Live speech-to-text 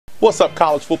What's up,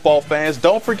 college football fans?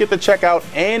 Don't forget to check out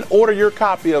and order your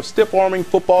copy of Stiff Arming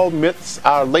Football Myths,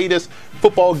 our latest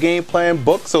football game plan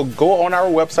book. So go on our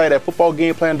website at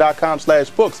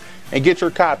footballgameplan.com/books and get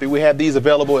your copy. We have these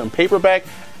available in paperback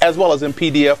as well as in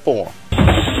PDF form.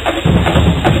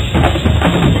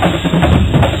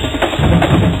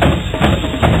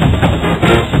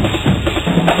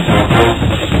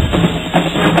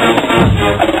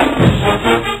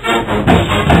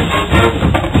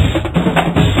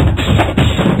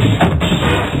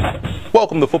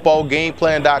 Welcome to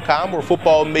footballgameplan.com, where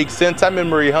football makes sense. I'm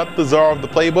Emery Hunt, the czar of the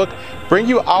playbook, bring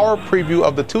you our preview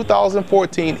of the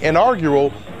 2014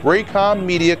 inaugural Raycom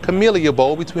Media Camellia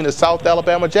Bowl between the South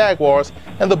Alabama Jaguars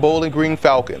and the Bowling Green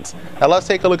Falcons. Now let's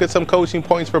take a look at some coaching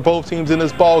points for both teams in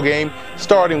this ball game,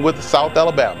 starting with South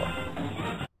Alabama.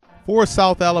 For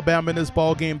South Alabama in this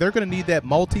ball game, they're going to need that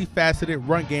multifaceted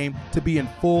run game to be in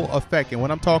full effect. And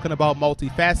when I'm talking about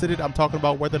multifaceted, I'm talking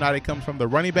about whether or not it comes from the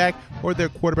running back or their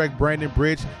quarterback, Brandon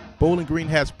Bridge. Bowling Green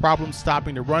has problems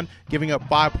stopping the run, giving up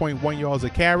 5.1 yards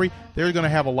a carry. They're going to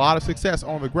have a lot of success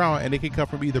on the ground, and it can come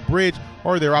from either Bridge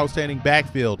or their outstanding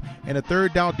backfield. And the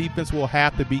third down defense will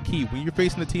have to be key. When you're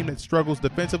facing a team that struggles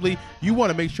defensively, you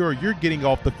want to make sure you're getting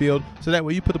off the field so that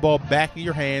way you put the ball back in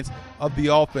your hands of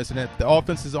the offense. And if the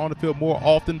offense is on the field more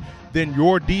often than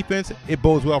your defense, it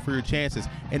bodes well for your chances.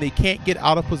 And they can't get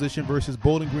out of position versus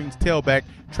Bowling Green's tailback,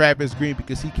 Travis Green,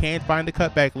 because he can find the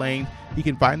cutback lane, he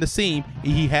can find the seam,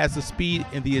 and he has the speed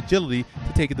and the agility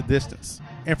to take it the distance.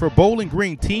 And for Bowling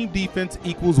Green, team defense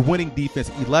equals winning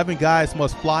defense. 11 guys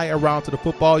must fly around to the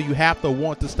football. You have to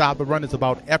want to stop the run. It's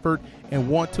about effort and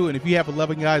want to. And if you have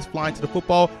 11 guys flying to the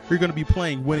football, you're going to be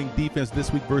playing winning defense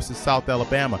this week versus South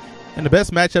Alabama. And the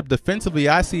best matchup defensively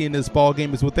I see in this ball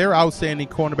game is with their outstanding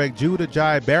cornerback Judah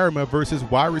Ajayi-Barima versus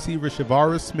wide receiver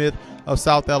Shavaris Smith of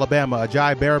South Alabama.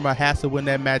 Ajayi-Barima has to win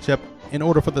that matchup in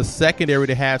order for the secondary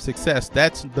to have success.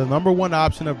 That's the number one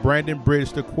option of Brandon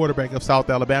Bridge, the quarterback of South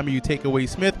Alabama. You take away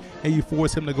Smith and you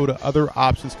force him to go to other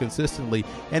options consistently.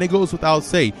 And it goes without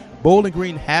say, Bowling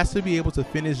Green has to be able to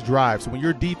finish drives. So when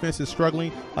your defense is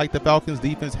struggling like the Falcons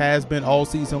defense has been all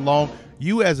season long,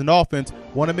 you as an offense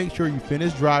want to make sure you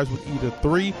finish drives with either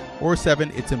 3 or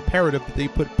 7. It's imperative that they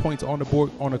put points on the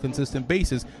board on a consistent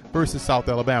basis versus South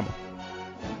Alabama.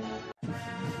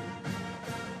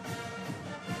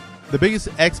 The biggest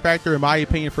X factor, in my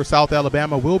opinion, for South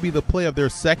Alabama will be the play of their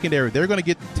secondary. They're going to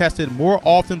get tested more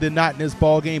often than not in this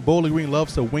ball game. Bowling Green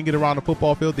loves to wing it around the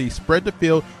football field. They spread the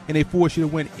field, and they force you to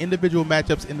win individual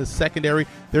matchups in the secondary.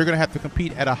 They're going to have to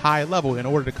compete at a high level in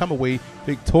order to come away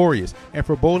victorious. And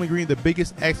for Bowling Green, the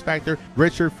biggest X factor,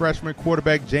 redshirt freshman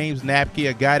quarterback James Napke,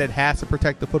 a guy that has to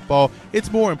protect the football.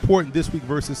 It's more important this week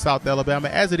versus South Alabama,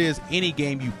 as it is any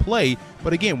game you play.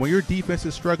 But again, when your defense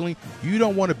is struggling, you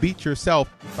don't want to beat yourself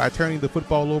by turning the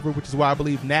football over, which is why I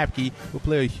believe Napke will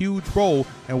play a huge role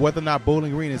in whether or not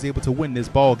Bowling Green is able to win this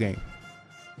ball game.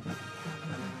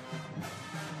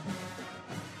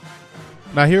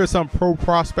 Now here are some pro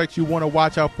prospects you want to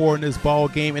watch out for in this ball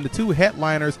game, and the two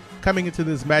headliners coming into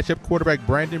this matchup, quarterback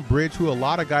Brandon Bridge, who a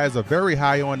lot of guys are very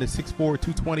high on, the 6'4",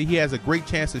 220. He has a great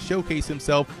chance to showcase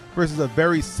himself versus a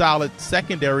very solid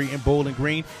secondary in Bowling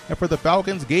Green. And for the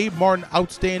Falcons, Gabe Martin,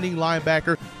 outstanding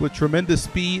linebacker with tremendous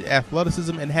speed,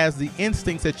 athleticism, and has the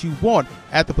instincts that you want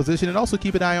at the position. And also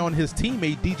keep an eye on his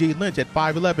teammate DJ Lynch at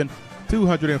 5'11",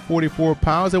 244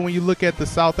 pounds. And when you look at the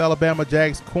South Alabama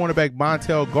Jags cornerback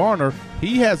Montel Garner,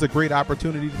 he has a great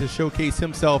opportunity to showcase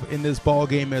himself in this ball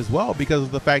game as well, because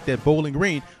of the fact that Bowling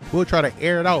Green will try to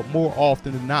air it out more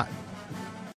often than not.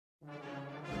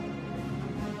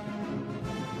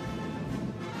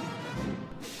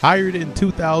 Hired in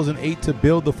 2008 to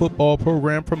build the football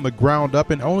program from the ground up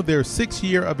and own their 6th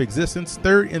year of existence,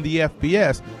 third in the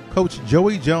FBS, Coach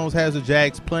Joey Jones has the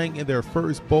Jags playing in their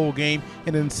first bowl game,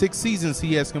 and in 6 seasons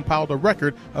he has compiled a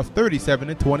record of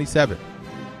 37-27.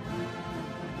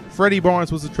 Freddie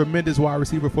Barnes was a tremendous wide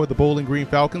receiver for the Bowling Green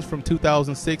Falcons from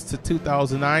 2006 to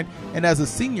 2009, and as a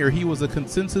senior he was a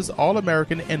consensus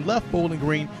All-American and left Bowling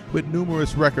Green with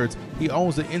numerous records. He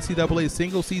owns the NCAA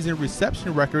single-season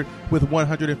reception record with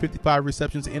 155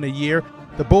 receptions in a year,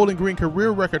 the Bowling Green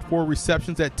career record for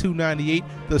receptions at 298,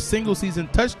 the single-season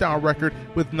touchdown record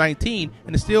with 19,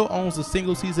 and it still owns the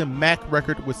single-season MAC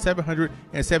record with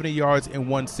 770 yards in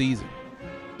one season.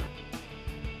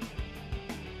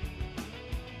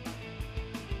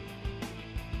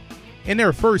 In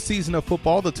their first season of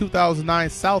football, the 2009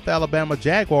 South Alabama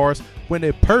Jaguars went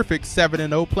a perfect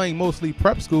 7-0, playing mostly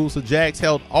prep schools. The Jags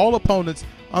held all opponents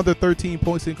under 13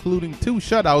 points, including 2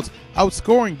 shutouts,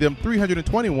 outscoring them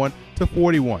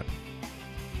 321-41.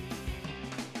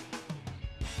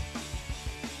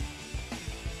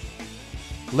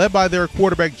 Led by their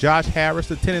quarterback Josh Harris,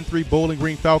 the 10-3 Bowling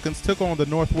Green Falcons took on the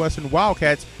Northwestern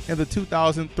Wildcats in the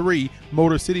 2003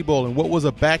 Motor City Bowl. In what was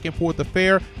a back-and-forth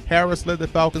affair, Harris led the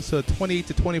Falcons to a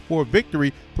 28-24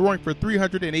 victory, throwing for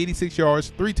 386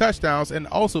 yards, 3 touchdowns, and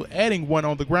also adding 1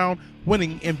 on the ground,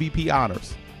 winning MVP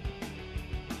honors.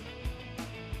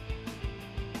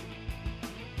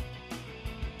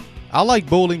 I like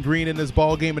Bowling Green in this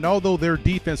ball game, and although their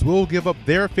defense will give up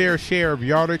their fair share of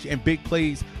yardage and big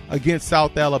plays against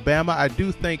South Alabama, I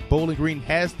do think Bowling Green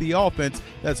has the offense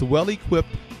that's well equipped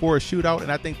for a shootout,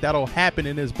 and I think that'll happen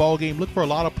in this ball game. Look for a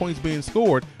lot of points being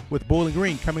scored, with Bowling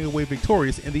Green coming away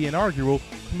victorious in the inaugural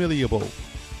Camellia Bowl.